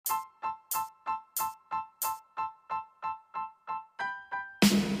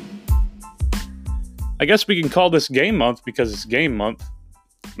I guess we can call this game month because it's game month.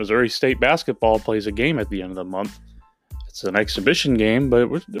 Missouri State basketball plays a game at the end of the month. It's an exhibition game, but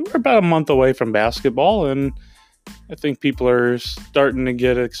we're about a month away from basketball, and I think people are starting to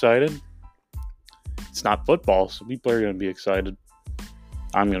get excited. It's not football, so people are going to be excited.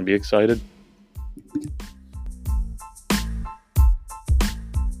 I'm going to be excited.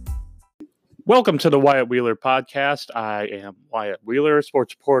 Welcome to the Wyatt Wheeler podcast. I am Wyatt Wheeler,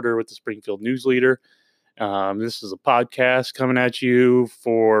 sports reporter with the Springfield News-Leader. This is a podcast coming at you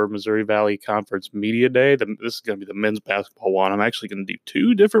for Missouri Valley Conference Media Day. This is going to be the men's basketball one. I'm actually going to do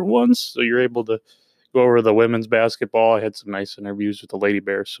two different ones, so you're able to go over the women's basketball. I had some nice interviews with the Lady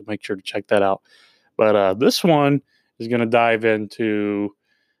Bears, so make sure to check that out. But this one is going to dive into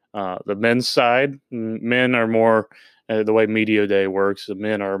the men's side. Men are more, the way Media Day works, the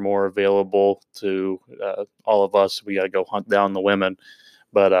men are more available to all of us. We got to go hunt down the women.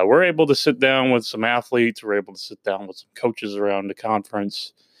 But we're able to sit down with some athletes. We're able to sit down with some coaches around the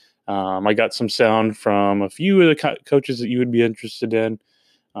conference. I got some sound from a few of the coaches that you would be interested in.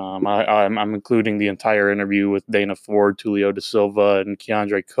 I'm including the entire interview with Dana Ford, Tulio Da Silva, and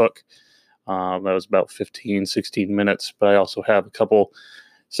Keandre Cook. That was about 15, 16 minutes. But I also have a couple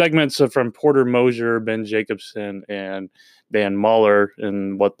segments from Porter Mosier, Ben Jacobson, and Dan Muller,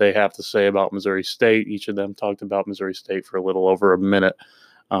 and what they have to say about Missouri State. Each of them talked about Missouri State for a little over a minute.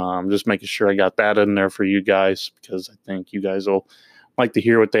 Just making sure I got that in there for you guys, because I think you guys will like to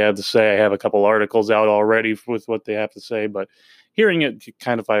hear what they have to say. I have a couple articles out already with what they have to say, but hearing it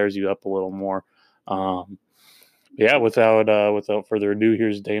kind of fires you up a little more. Without further ado,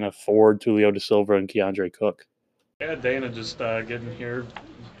 here's Dana Ford, Tulio Da Silva, and Keandre Cook. Yeah, Dana, just getting here.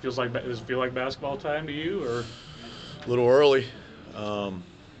 Does it feel like basketball time to you, or a little early? I'm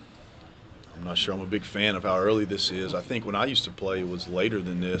not sure I'm a big fan of how early this is. I think when I used to play, it was later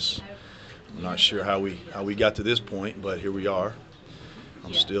than this. I'm not sure how we got to this point, but here we are.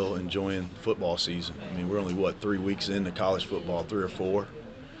 I'm still enjoying football season. I mean, we're only, 3 weeks into college football, 3 or 4.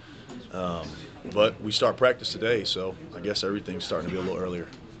 But we start practice today, so I guess everything's starting to be a little earlier.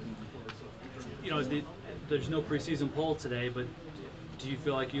 You know, there's no preseason poll today, but do you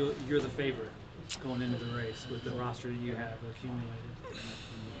feel like you're the favorite going into the race with the roster that you have accumulated?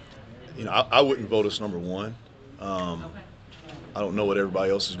 You know, I wouldn't vote us number one. I don't know what everybody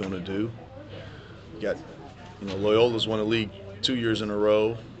else is going to do. Loyola's won the league 2 years in a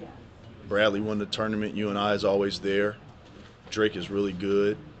row. Bradley won the tournament. UNI is always there. Drake is really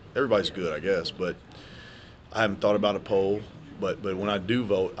good. Everybody's good, I guess, but I haven't thought about a poll. But when I do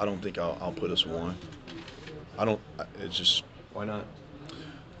vote, I don't think I'll put us one. It's just. Why not?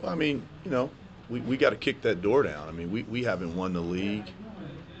 Well, I mean, we got to kick that door down. I mean, we haven't won the league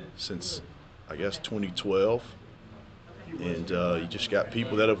since, I guess, 2012. And you just got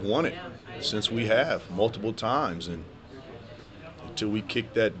people that have won it since we have multiple times. And until we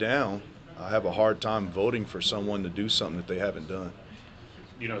kick that down, I have a hard time voting for someone to do something that they haven't done.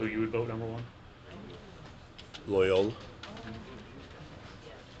 You know who you would vote number one? Loyola.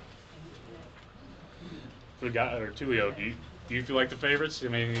 For the guy, or Tulio, do you feel like the favorites? I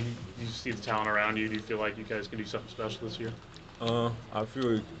mean, you see the talent around you. Do you feel like you guys can do something special this year? I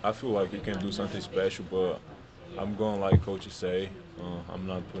feel like you can do something special, but I'm going like coaches say. I'm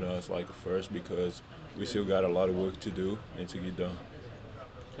not putting us like first because we still got a lot of work to do and to get done.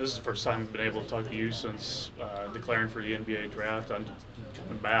 This is the first time I've been able to talk to you since declaring for the NBA draft. I'm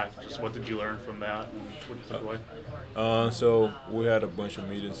coming back. Just what did you learn from that, and what did you take away? So we had a bunch of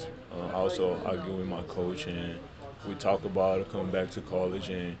meetings. Also, I get with my coach, and we talk about coming back to college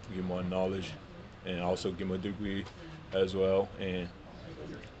and get more knowledge, and also get my degree as well. And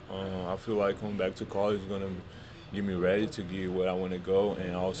I feel like coming back to college is gonna get me ready to get where I want to go,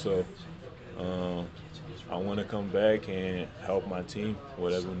 and also I want to come back and help my team,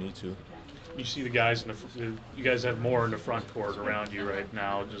 whatever we need to. You see the guys you guys have more in the front court around you right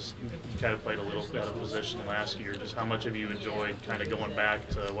now. Just you kind of played a little bit of position last year. Just how much have you enjoyed kind of going back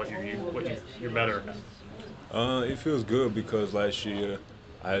to what you're better at? It feels good because last year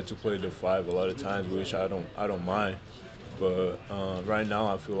I had to play the 5 a lot of times, which I don't mind. But right now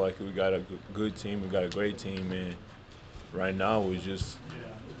I feel like we got a good team. We got a great team, and right now we just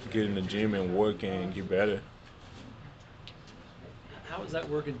get in the gym and work and get better. How is that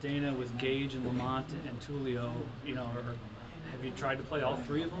working, Dana, with Gage and Lamont and Tulio? You know, or have you tried to play all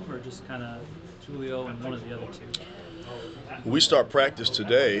 3 of them, or just kind of Tulio and one of the other 2? When we start practice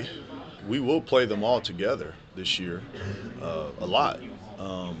today, we will play them all together this year, a lot.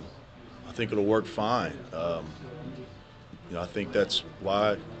 I think it'll work fine. I think that's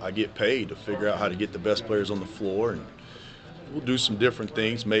why I get paid, to figure out how to get the best players on the floor and we'll do some different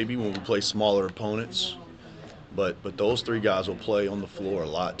things maybe when we play smaller opponents. But those three guys will play on the floor a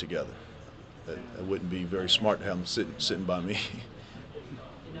lot together. That wouldn't be very smart to have them sitting by me.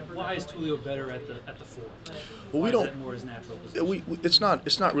 Why is Tulio better at the four? Well, Why we is don't. that more his natural position?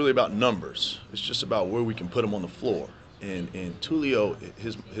 It's not really about numbers. It's just about where we can put him on the floor. And Tulio,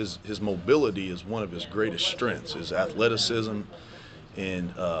 his mobility is one of his greatest strengths. His athleticism,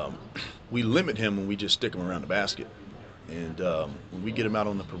 and we limit him when we just stick him around the basket. And when we get him out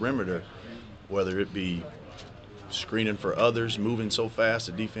on the perimeter, whether it be screening for others, moving so fast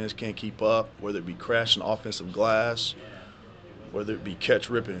the defense can't keep up, whether it be crashing offensive glass, whether it be catch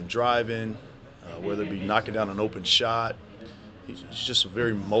ripping and driving, whether it be knocking down an open shot. He's just a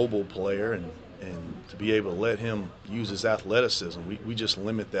very mobile player, and to be able to let him use his athleticism, we just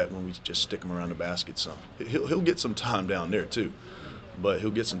limit that when we just stick him around the basket some. He'll get some time down there too, but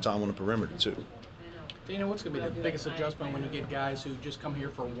he'll get some time on the perimeter too. Dana, what's going to be the biggest adjustment when you get guys who just come here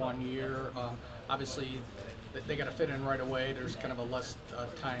for 1 year? Obviously, they got to fit in right away. There's kind of a less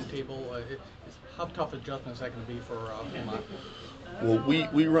timetable. How tough adjustment is that going to be for Lamont? Well,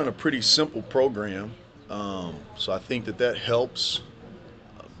 we run a pretty simple program, so I think that helps.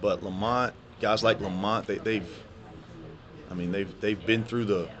 But Lamont, guys like Lamont, they've been through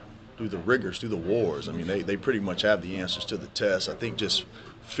the rigors, through the wars. I mean, they pretty much have the answers to the test. I think just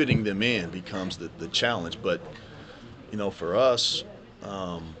fitting them in becomes the challenge. But for us,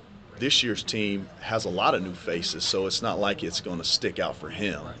 this year's team has a lot of new faces, so it's not like it's going to stick out for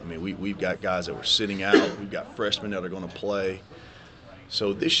him. I mean, we've got guys that were sitting out. We've got freshmen that are going to play.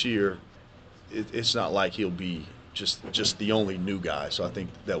 So this year, it's not like he'll be just the only new guy. So I think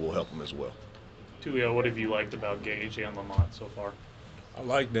that will help him as well. Tulio, what have you liked about Gage and Lamont so far? I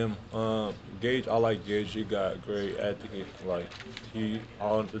like them. Gage, I like Gage. He got great ethic. Like, he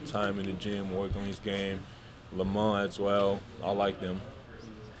all the time in the gym working on his game. Lamont as well. I like them.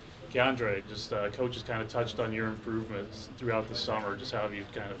 Keandre, just coaches kind of touched on your improvements throughout the summer. Just how have you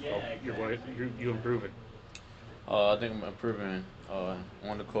kind of felt you improving? I think I'm improving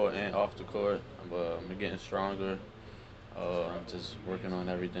on the court and off the court. I'm getting stronger. Just working on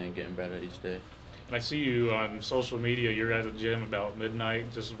everything, getting better each day. And I see you on social media. You're at the gym about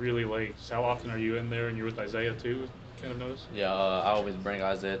midnight, just really late. So how often are you in there? And you're with Isaiah too? Kind of notice. Yeah, I always bring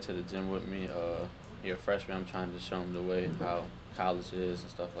Isaiah to the gym with me. He's a freshman. I'm trying to show him the way, how college is and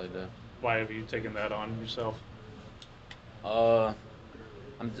stuff like that. Why have you taken that on yourself?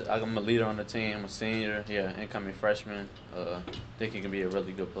 I'm a leader on the team. I'm a senior. Yeah, incoming freshman. Think he can be a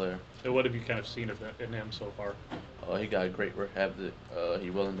really good player. So what have you kind of seen in him so far? He got a great work ethic.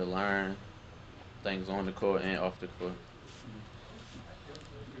 He's willing to learn things on the court and off the court.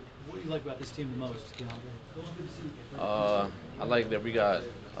 What do you like about this team the most, Keandre? I like that we got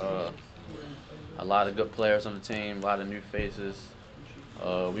a lot of good players on the team, a lot of new faces.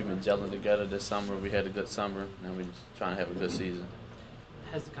 We've been gelling together this summer. We had a good summer, and we're just trying to have a good season.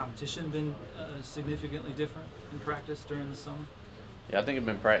 Has the competition been significantly different in practice during the summer? Yeah, I think it's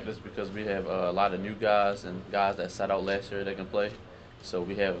been practice because we have a lot of new guys and guys that sat out last year that can play. So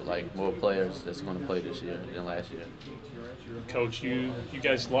we have more players that's going to play this year than last year. Coach, you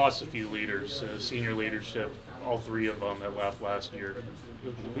guys lost a few leaders, senior leadership, all three of them that left last year.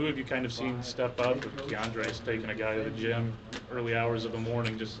 Who have you kind of seen step up? Keandre's taking a guy to the gym early hours of the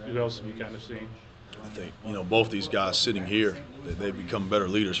morning. Just who else have you kind of seen? I think both these guys sitting here, they've become better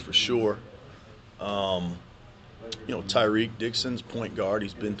leaders for sure. Tyreek Dixon's point guard.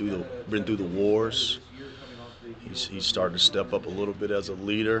 He's been through the wars. He's starting to step up a little bit as a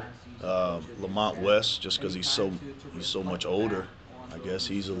leader. Lamont West, just because he's so much older, I guess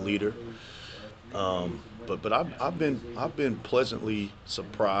he's a leader. But I've been pleasantly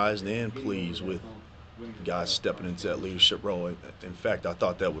surprised and pleased with guys stepping into that leadership role. In fact, I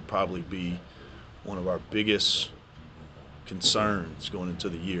thought that would probably be one of our biggest concerns going into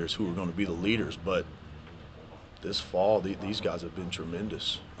the year is who are going to be the leaders. But this fall, these guys have been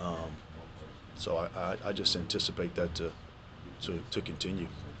tremendous. So I just anticipate that to continue.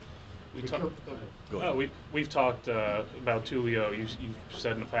 We've talked about Tulio. You've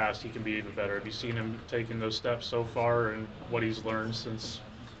said in the past he can be even better. Have you seen him taking those steps so far and what he's learned since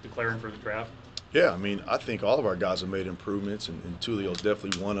declaring for the draft? Yeah, I mean, I think all of our guys have made improvements, and Tulio's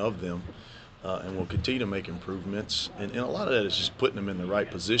definitely one of them. And we'll continue to make improvements. And a lot of that is just putting him in the right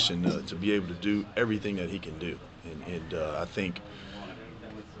position to be able to do everything that he can do. And I think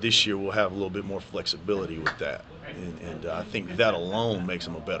this year we'll have a little bit more flexibility with that. And I think that alone makes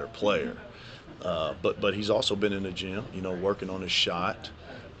him a better player. But he's also been in the gym, working on his shot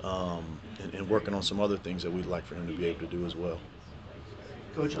and working on some other things that we'd like for him to be able to do as well.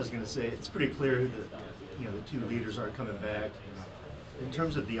 Coach, I was going to say, it's pretty clear the two leaders aren't coming back. In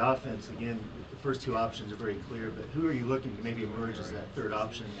terms of the offense, again, the first two options are very clear, but who are you looking to maybe emerge as that third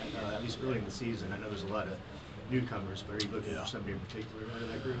option, at least early in the season? I know there's a lot of newcomers, but are you looking for somebody in particular out of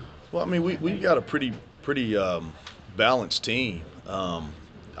that group? Well, I mean, we've got a pretty balanced team.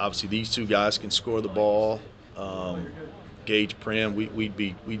 Obviously, these two guys can score the ball. Gage Prim, we'd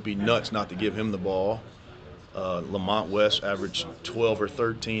be nuts not to give him the ball. Lamont West averaged 12 or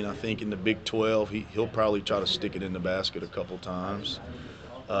 13, I think, in the Big 12. He'll probably try to stick it in the basket a couple times.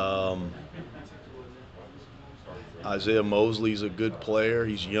 Isaiah Mosley's a good player.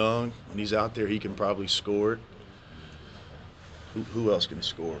 He's young. When he's out there, he can probably score it. Who else can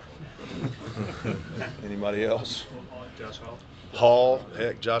score? Anybody else? Josh Hall. Hall,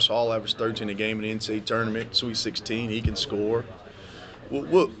 heck, Josh Hall averaged 13 a game in the NCAA tournament, Sweet 16. He can score.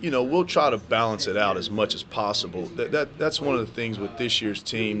 We'll try to balance it out as much as possible. That's one of the things with this year's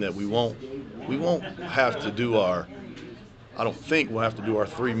team that we won't have to do I don't think we'll have to do our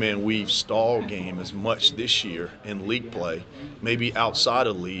three-man weave stall game as much this year in league play. Maybe outside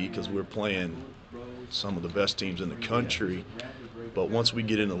of league because we're playing some of the best teams in the country. But once we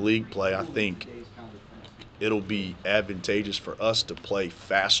get into league play, I think it'll be advantageous for us to play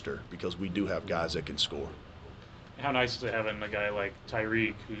faster because we do have guys that can score. How nice is it having a guy like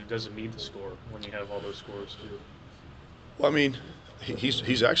Tyreek who doesn't need the score when you have all those scores too? Well, I mean,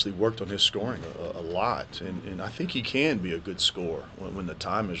 he's actually worked on his scoring a lot, and I think he can be a good scorer when the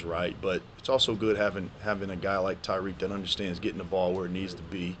time is right. But it's also good having a guy like Tyreek that understands getting the ball where it needs to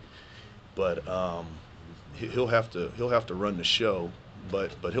be. But he'll have to run the show,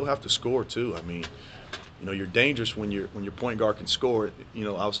 but he'll have to score too. I mean, you're dangerous when your point guard can score.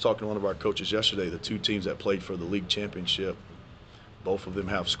 I was talking to one of our coaches yesterday. The two teams that played for the league championship, both of them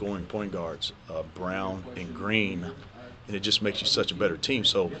have scoring point guards, Brown and Green, and it just makes you such a better team.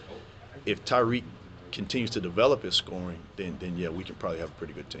 So if Tyreek continues to develop his scoring, then yeah, we can probably have a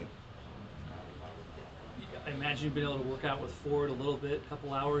pretty good team. I imagine you've been able to work out with Ford a little bit, a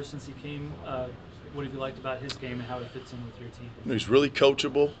couple hours since he came. What have you liked about his game and how it fits in with your team? He's really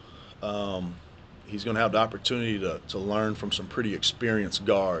coachable. He's going to have the opportunity to learn from some pretty experienced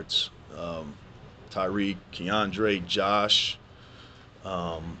guards. Tyreek, Keandre, Josh,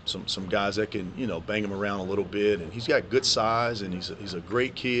 some guys that can, bang him around a little bit. And he's got good size, and he's a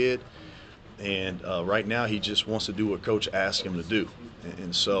great kid. And right now he just wants to do what Coach asked him to do.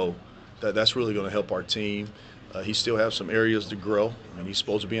 And so that's really going to help our team. He still has some areas to grow. I mean, he's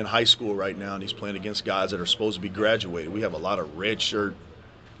supposed to be in high school right now, and he's playing against guys that are supposed to be graduated. We have a lot of redshirt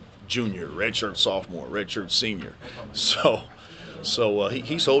junior, redshirt sophomore, redshirt senior. So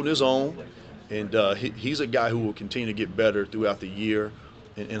he's holding his own, and he's a guy who will continue to get better throughout the year,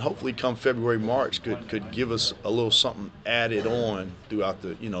 and hopefully come February, March could give us a little something added on throughout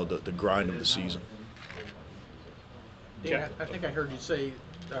the grind of the season. Dan, I think I heard you say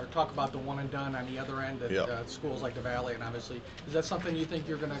or talk about the one and done on the other end at schools like the Valley, and obviously, is that something you think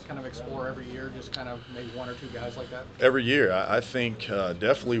you're going to kind of explore every year, just kind of maybe one or two guys like that? Every year, I think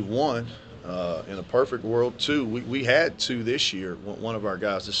definitely one. In a perfect world, two. We had two this year. One of our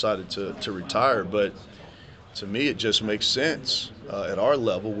guys decided to retire, but to me, it just makes sense. At our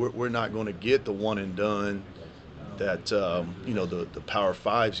level, we're not going to get the one and done that the Power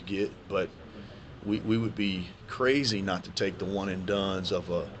Fives get, but we would be crazy not to take the one and dones of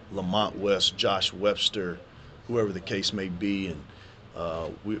a Lamont West, Josh Webster, whoever the case may be, and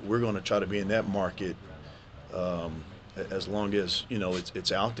we're going to try to be in that market as long as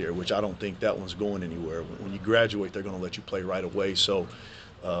it's out there, which I don't think that one's going anywhere. When you graduate, they're going to let you play right away. So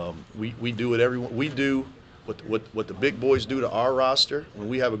we do what we do. What the big boys do to our roster, when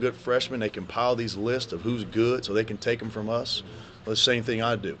we have a good freshman, they compile these lists of who's good so they can take them from us. Well, the same thing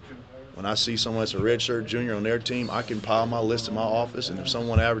I do. When I see someone that's a redshirt junior on their team, I compile my list in my office, and if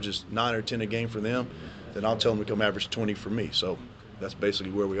someone averages 9 or 10 a game for them, then I'll tell them to come average 20 for me. So that's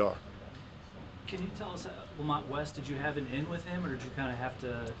basically where we are. Can you tell us, Lamont West, did you have an in with him, or did you kind of have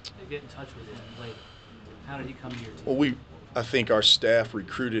to get in touch with him? Like, how did he come to your team? Well, I think our staff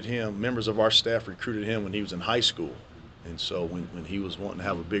recruited him, members of our staff recruited him when he was in high school. And so when he was wanting to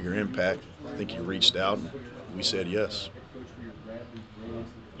have a bigger impact, I think he reached out and we said yes.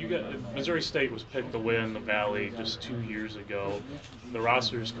 Missouri State was picked to win the Valley just 2 years ago. The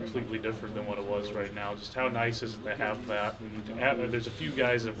roster is completely different than what it was right now. Just how nice is it to have that? And there's a few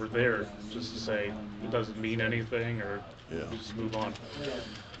guys that were there just to say it doesn't mean anything, or just move on.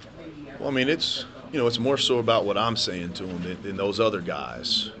 Well, I mean, it's more so about what I'm saying to them than those other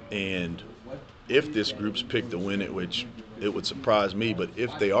guys. And if this group's picked to win it, which it would surprise me, but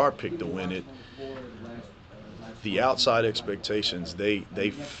if they are picked to win it, the outside expectations, they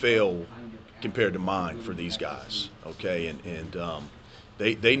fail compared to mine for these guys, okay? And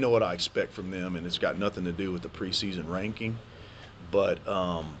they know what I expect from them, and it's got nothing to do with the preseason ranking. But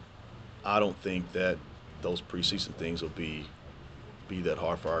I don't think that those preseason things will be that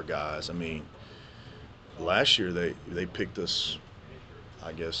hard for our guys. I mean, last year they picked us,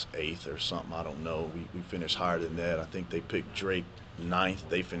 I guess, 8th or something. I don't know. We finished higher than that. I think they picked Drake 9th.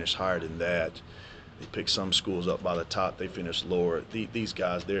 They finished higher than that. They picked some schools up by the top. They finished lower. These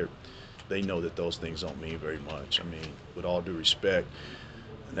guys, they know that those things don't mean very much. I mean, with all due respect.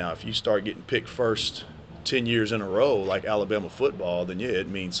 Now, if you start getting picked first 10 years in a row like Alabama football, then yeah, it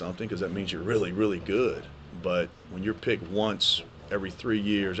means something because that means you're really, really good. But when you're picked once every 3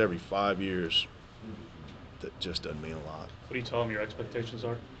 years, every 5 years, that just doesn't mean a lot. What do you tell them your expectations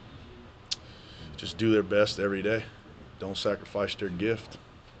are? Just do their best every day. Don't sacrifice their gift.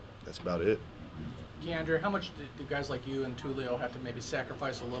 That's about it. Keandre, how much do guys like you and Tulio have to maybe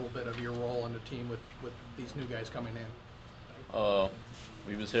sacrifice a little bit of your role on the team with these new guys coming in?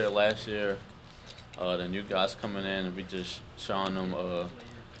 We was here last year. The new guys coming in, and we just showing them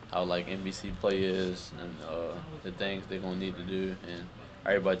how like NBC play is and the things they're gonna need to do, and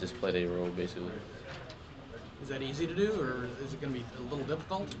everybody just play their role basically. Is that easy to do, or is it going to be a little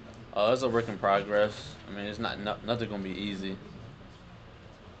difficult? It's a work in progress. I mean, it's nothing gonna be easy.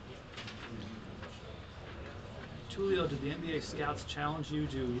 Tulio, did the NBA scouts challenge you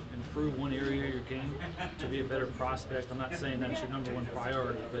to improve one area of your game to be a better prospect? I'm not saying that's your number one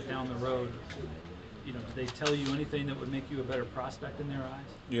priority, but down the road, did they tell you anything that would make you a better prospect in their eyes?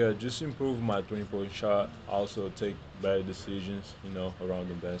 Yeah, just improve my three-point shot. Also take better decisions, around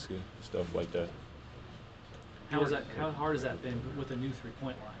the basket, stuff like that. How hard has that been with a new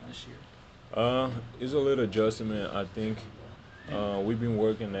three-point line this year? It's a little adjustment, I think. We've been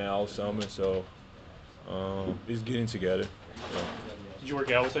working now all summer, so it's getting together. So. Did you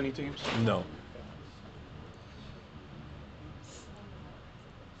work out with any teams? No.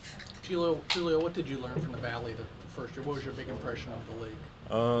 Tulio, what did you learn from the Valley the first year? What was your big impression of the league?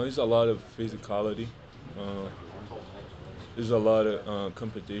 There's a lot of physicality. There's a lot of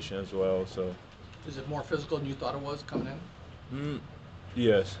competition as well. So. Is it more physical than you thought it was coming in?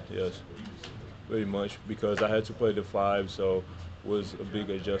 Yes, very much, because I had to play the 5, so it was a big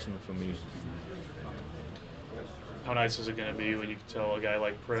adjustment for me. How nice is it going to be when you can tell a guy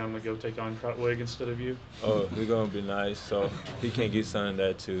like Prim to go take on Crutwig instead of you? Oh, it's going to be nice, so he can get some of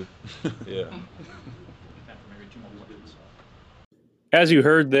that too. Yeah. As you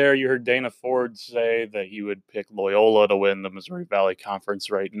heard there, you heard Dana Ford say that he would pick Loyola to win the Missouri Valley Conference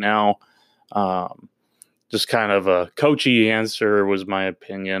right now. Just kind of a coachy answer was my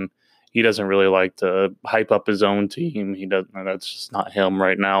opinion. He doesn't really like to hype up his own team. He doesn't. That's just not him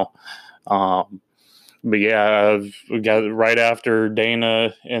right now. But yeah, we got right after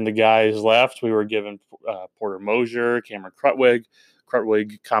Dana and the guys left, we were given Porter Mosier, Cameron Crutwig.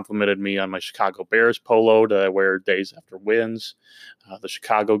 Crutwig complimented me on my Chicago Bears polo that I wear days after wins. The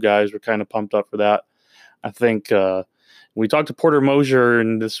Chicago guys were kind of pumped up for that. I think we talked to Porter Mosier,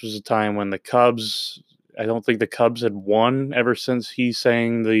 and this was a time when the Cubs, I don't think the Cubs had won ever since he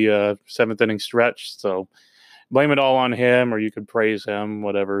sang the 7th inning stretch. So blame it all on him, or you could praise him,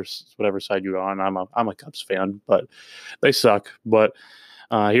 whatever side you're on. I'm a Cubs fan, but they suck. But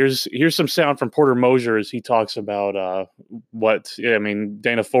here's some sound from Porter Mosier as he talks about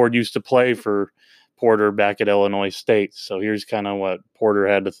Dana Ford used to play for Porter back at Illinois State. So here's kind of what Porter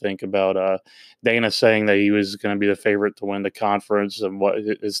had to think about Dana saying that he was going to be the favorite to win the conference and what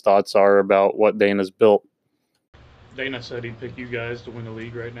his thoughts are about what Dana's built. Dana said he'd pick you guys to win the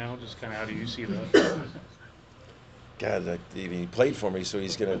league right now. Just kind of how do you see that? God, he played for me, so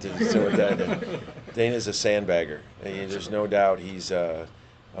he's going to do so with that. And Dana's a sandbagger. There's no doubt he's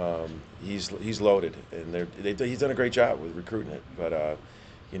loaded, and he's done a great job with recruiting it. But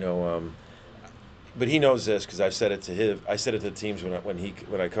but he knows this because I've said it to him. I said it to the teams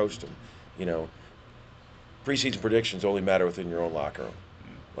when I coached him. Preseason predictions only matter within your own locker room.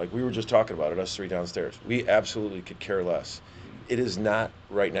 Like we were just talking about it, us 3 downstairs. We absolutely could care less. It is not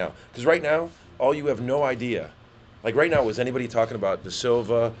right now, because right now, all you have no idea. Like right now, was anybody talking about De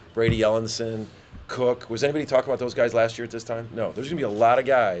Silva, Brady Ellenson, Cook? Was anybody talking about those guys last year at this time? No. There's going to be a lot of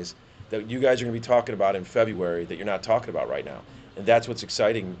guys that you guys are going to be talking about in February that you're not talking about right now. And that's what's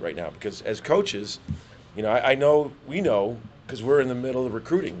exciting right now, because as coaches, I know, we know, because we're in the middle of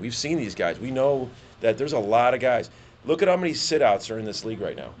recruiting. We've seen these guys. We know that there's a lot of guys. Look at how many sit-outs are in this league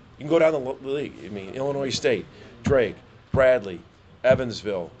right now. You can go down the league. I mean, Illinois State, Drake, Bradley,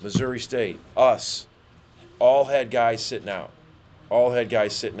 Evansville, Missouri State, us. All had guys sitting out.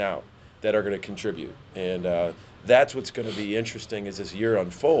 that are going to contribute. And that's what's going to be interesting as this year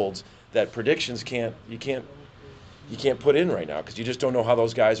unfolds, that predictions you can't put in right now because you just don't know how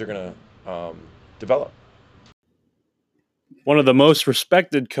those guys are going to develop. One of the most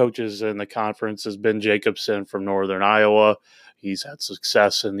respected coaches in the conference has been Jacobson from Northern Iowa. He's had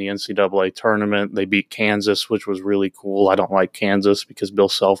success in the NCAA tournament. They beat Kansas, which was really cool. I don't like Kansas because Bill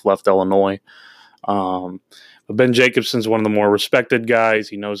Self left Illinois. But Ben Jacobson's one of the more respected guys.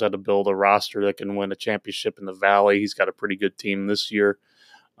 He knows how to build a roster that can win a championship in the Valley. He's got a pretty good team this year.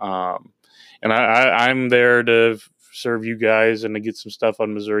 And I'm there to serve you guys and to get some stuff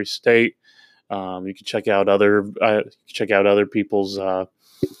on Missouri State. You can check out other people's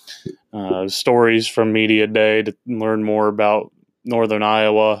stories from Media Day to learn more about Northern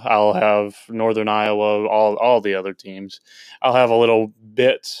Iowa. I'll have Northern Iowa, all the other teams. I'll have a little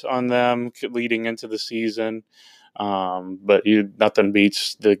bit on them leading into the season, but nothing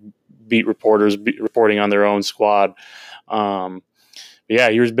beats the beat reporters reporting on their own squad. Yeah,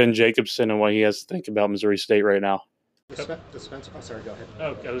 here's Ben Jacobson and what he has to think about Missouri State right now. Spencer, sorry, go ahead.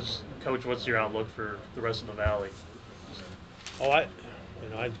 Oh, Coach, what's your outlook for the rest of the Valley? Oh, I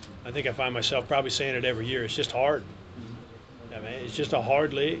think I find myself probably saying it every year. It's just hard. I mean, it's just a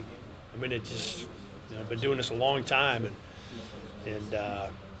hard league. I mean, it's just, I've been doing this a long time, and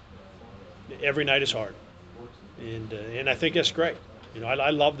every night is hard, and I think that's great. I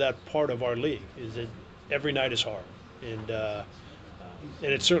love that part of our league is that every night is hard, and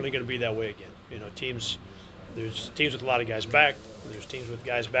it's certainly going to be that way again. There's teams with a lot of guys back. There's teams with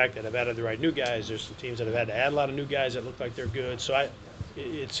guys back that have added the right new guys. There's some teams that have had to add a lot of new guys that look like they're good. So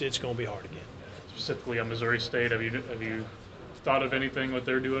it's going to be hard again. Specifically on Missouri State, have you thought of anything what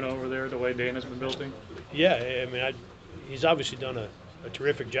they're doing over there, the way Dana's been building? Yeah, I mean, he's obviously done a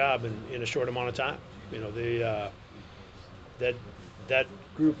terrific job in a short amount of time. That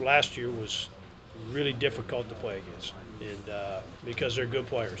group last year was really difficult to play against, and because they're good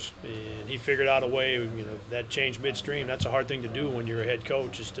players. And he figured out a way, that change midstream. That's a hard thing to do when you're a head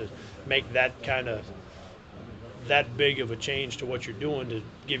coach, is to make that big of a change to what you're doing to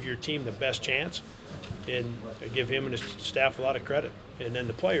give your team the best chance. And I give him and his staff a lot of credit. And then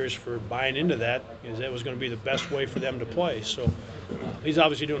the players for buying into that, because that was going to be the best way for them to play. So he's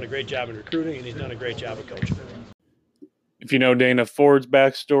obviously doing a great job in recruiting, and he's done a great job of coaching. If you know Dana Ford's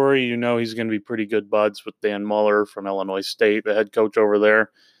backstory, he's going to be pretty good buds with Dan Muller from Illinois State, the head coach over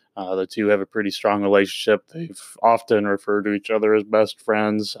there. The two have a pretty strong relationship. They've often referred to each other as best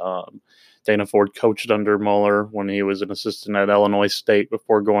friends. Dana Ford coached under Muller when he was an assistant at Illinois State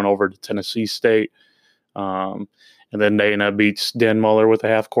before going over to Tennessee State. And then Dana beats Dan Muller with a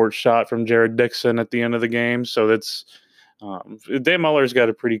half-court shot from Jared Dixon at the end of the game. So that's Dan Muller's got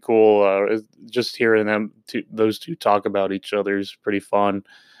a pretty cool. Just hearing those two talk about each other is pretty fun.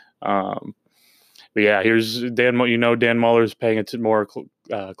 But yeah, here's Dan. Dan Muller's paying more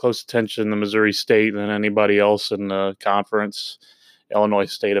close attention to Missouri State than anybody else in the conference. Illinois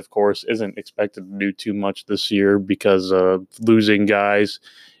State, of course, isn't expected to do too much this year because of losing guys,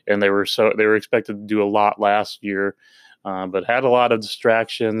 and they were expected to do a lot last year, but had a lot of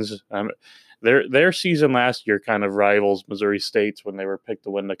distractions. Their season last year kind of rivals Missouri State's when they were picked to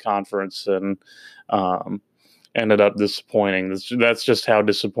win the conference, and ended up disappointing. That's just how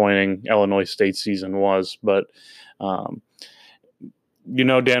disappointing Illinois State's season was. But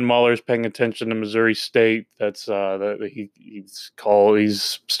Dan Muller's paying attention to Missouri State. That's he's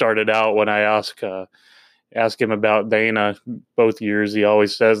started out when I ask him about Dana both years. He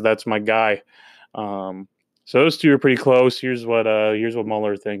always says that's my guy. So those two are pretty close. Here's what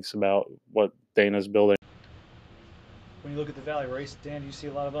Muller thinks about what Dana's building. When you look at the Valley race, Dan, do you see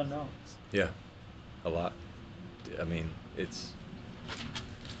a lot of unknowns? Yeah, a lot. I mean, it's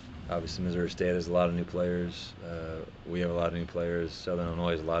obviously Missouri State has a lot of new players. We have a lot of new players. Southern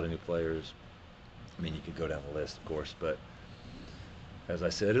Illinois has a lot of new players. I mean, you could go down the list, of course, but as I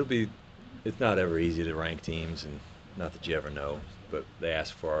said, it's not ever easy to rank teams, and not that you ever know, but they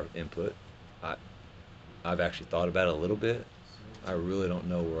ask for our input. I've actually thought about it a little bit. I really don't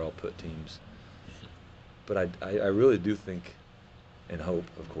know where I'll put teams, but I really do think and hope,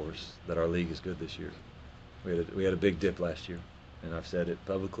 of course, that our league is good this year. We had a big dip last year, and I've said it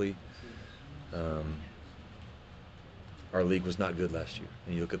publicly. Our league was not good last year,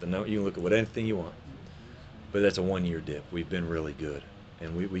 and you can look at anything you want, but that's a one-year dip. We've been really good,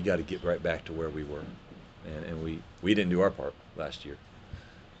 and we got to get right back to where we were, and we didn't do our part last year,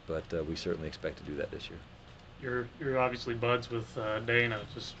 but we certainly expect to do that this year. You're obviously buds with Dana.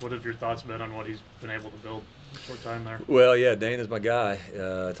 Just what have your thoughts been on what he's been able to build in a short time there? Well, yeah, Dana's my guy.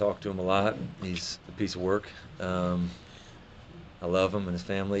 I talk to him a lot. He's a piece of work. I love him and his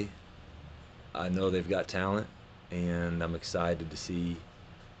family. I know they've got talent, and I'm excited to see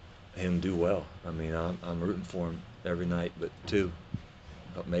him do well. I mean, I'm rooting for him every night, but 2,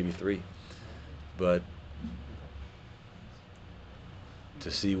 maybe 3. But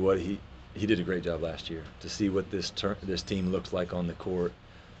to see what he did a great job last year. To see what this team looks like on the court,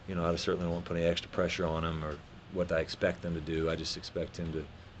 I certainly don't want to put any extra pressure on him or what I expect them to do. I just expect him to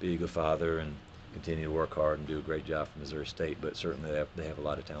be a good father and continue to work hard and do a great job for Missouri State. But certainly they have a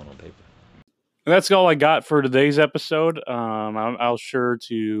lot of talent on paper. And that's all I got for today's episode. I'll sure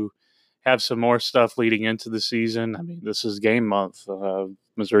to have some more stuff leading into the season. I mean, this is game month.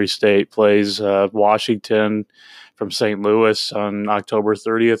 Missouri State plays Washington from St. Louis on October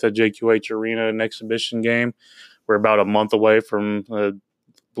 30th at JQH Arena, an exhibition game. We're about a month away from, I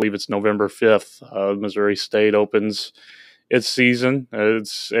believe it's November 5th. Missouri State opens its season.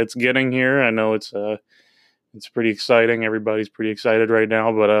 It's getting here. I know it's pretty exciting. Everybody's pretty excited right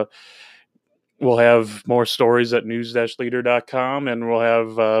now, but we'll have more stories at news-leader.com, and we'll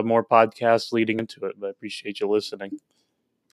have more podcasts leading into it. But I appreciate you listening.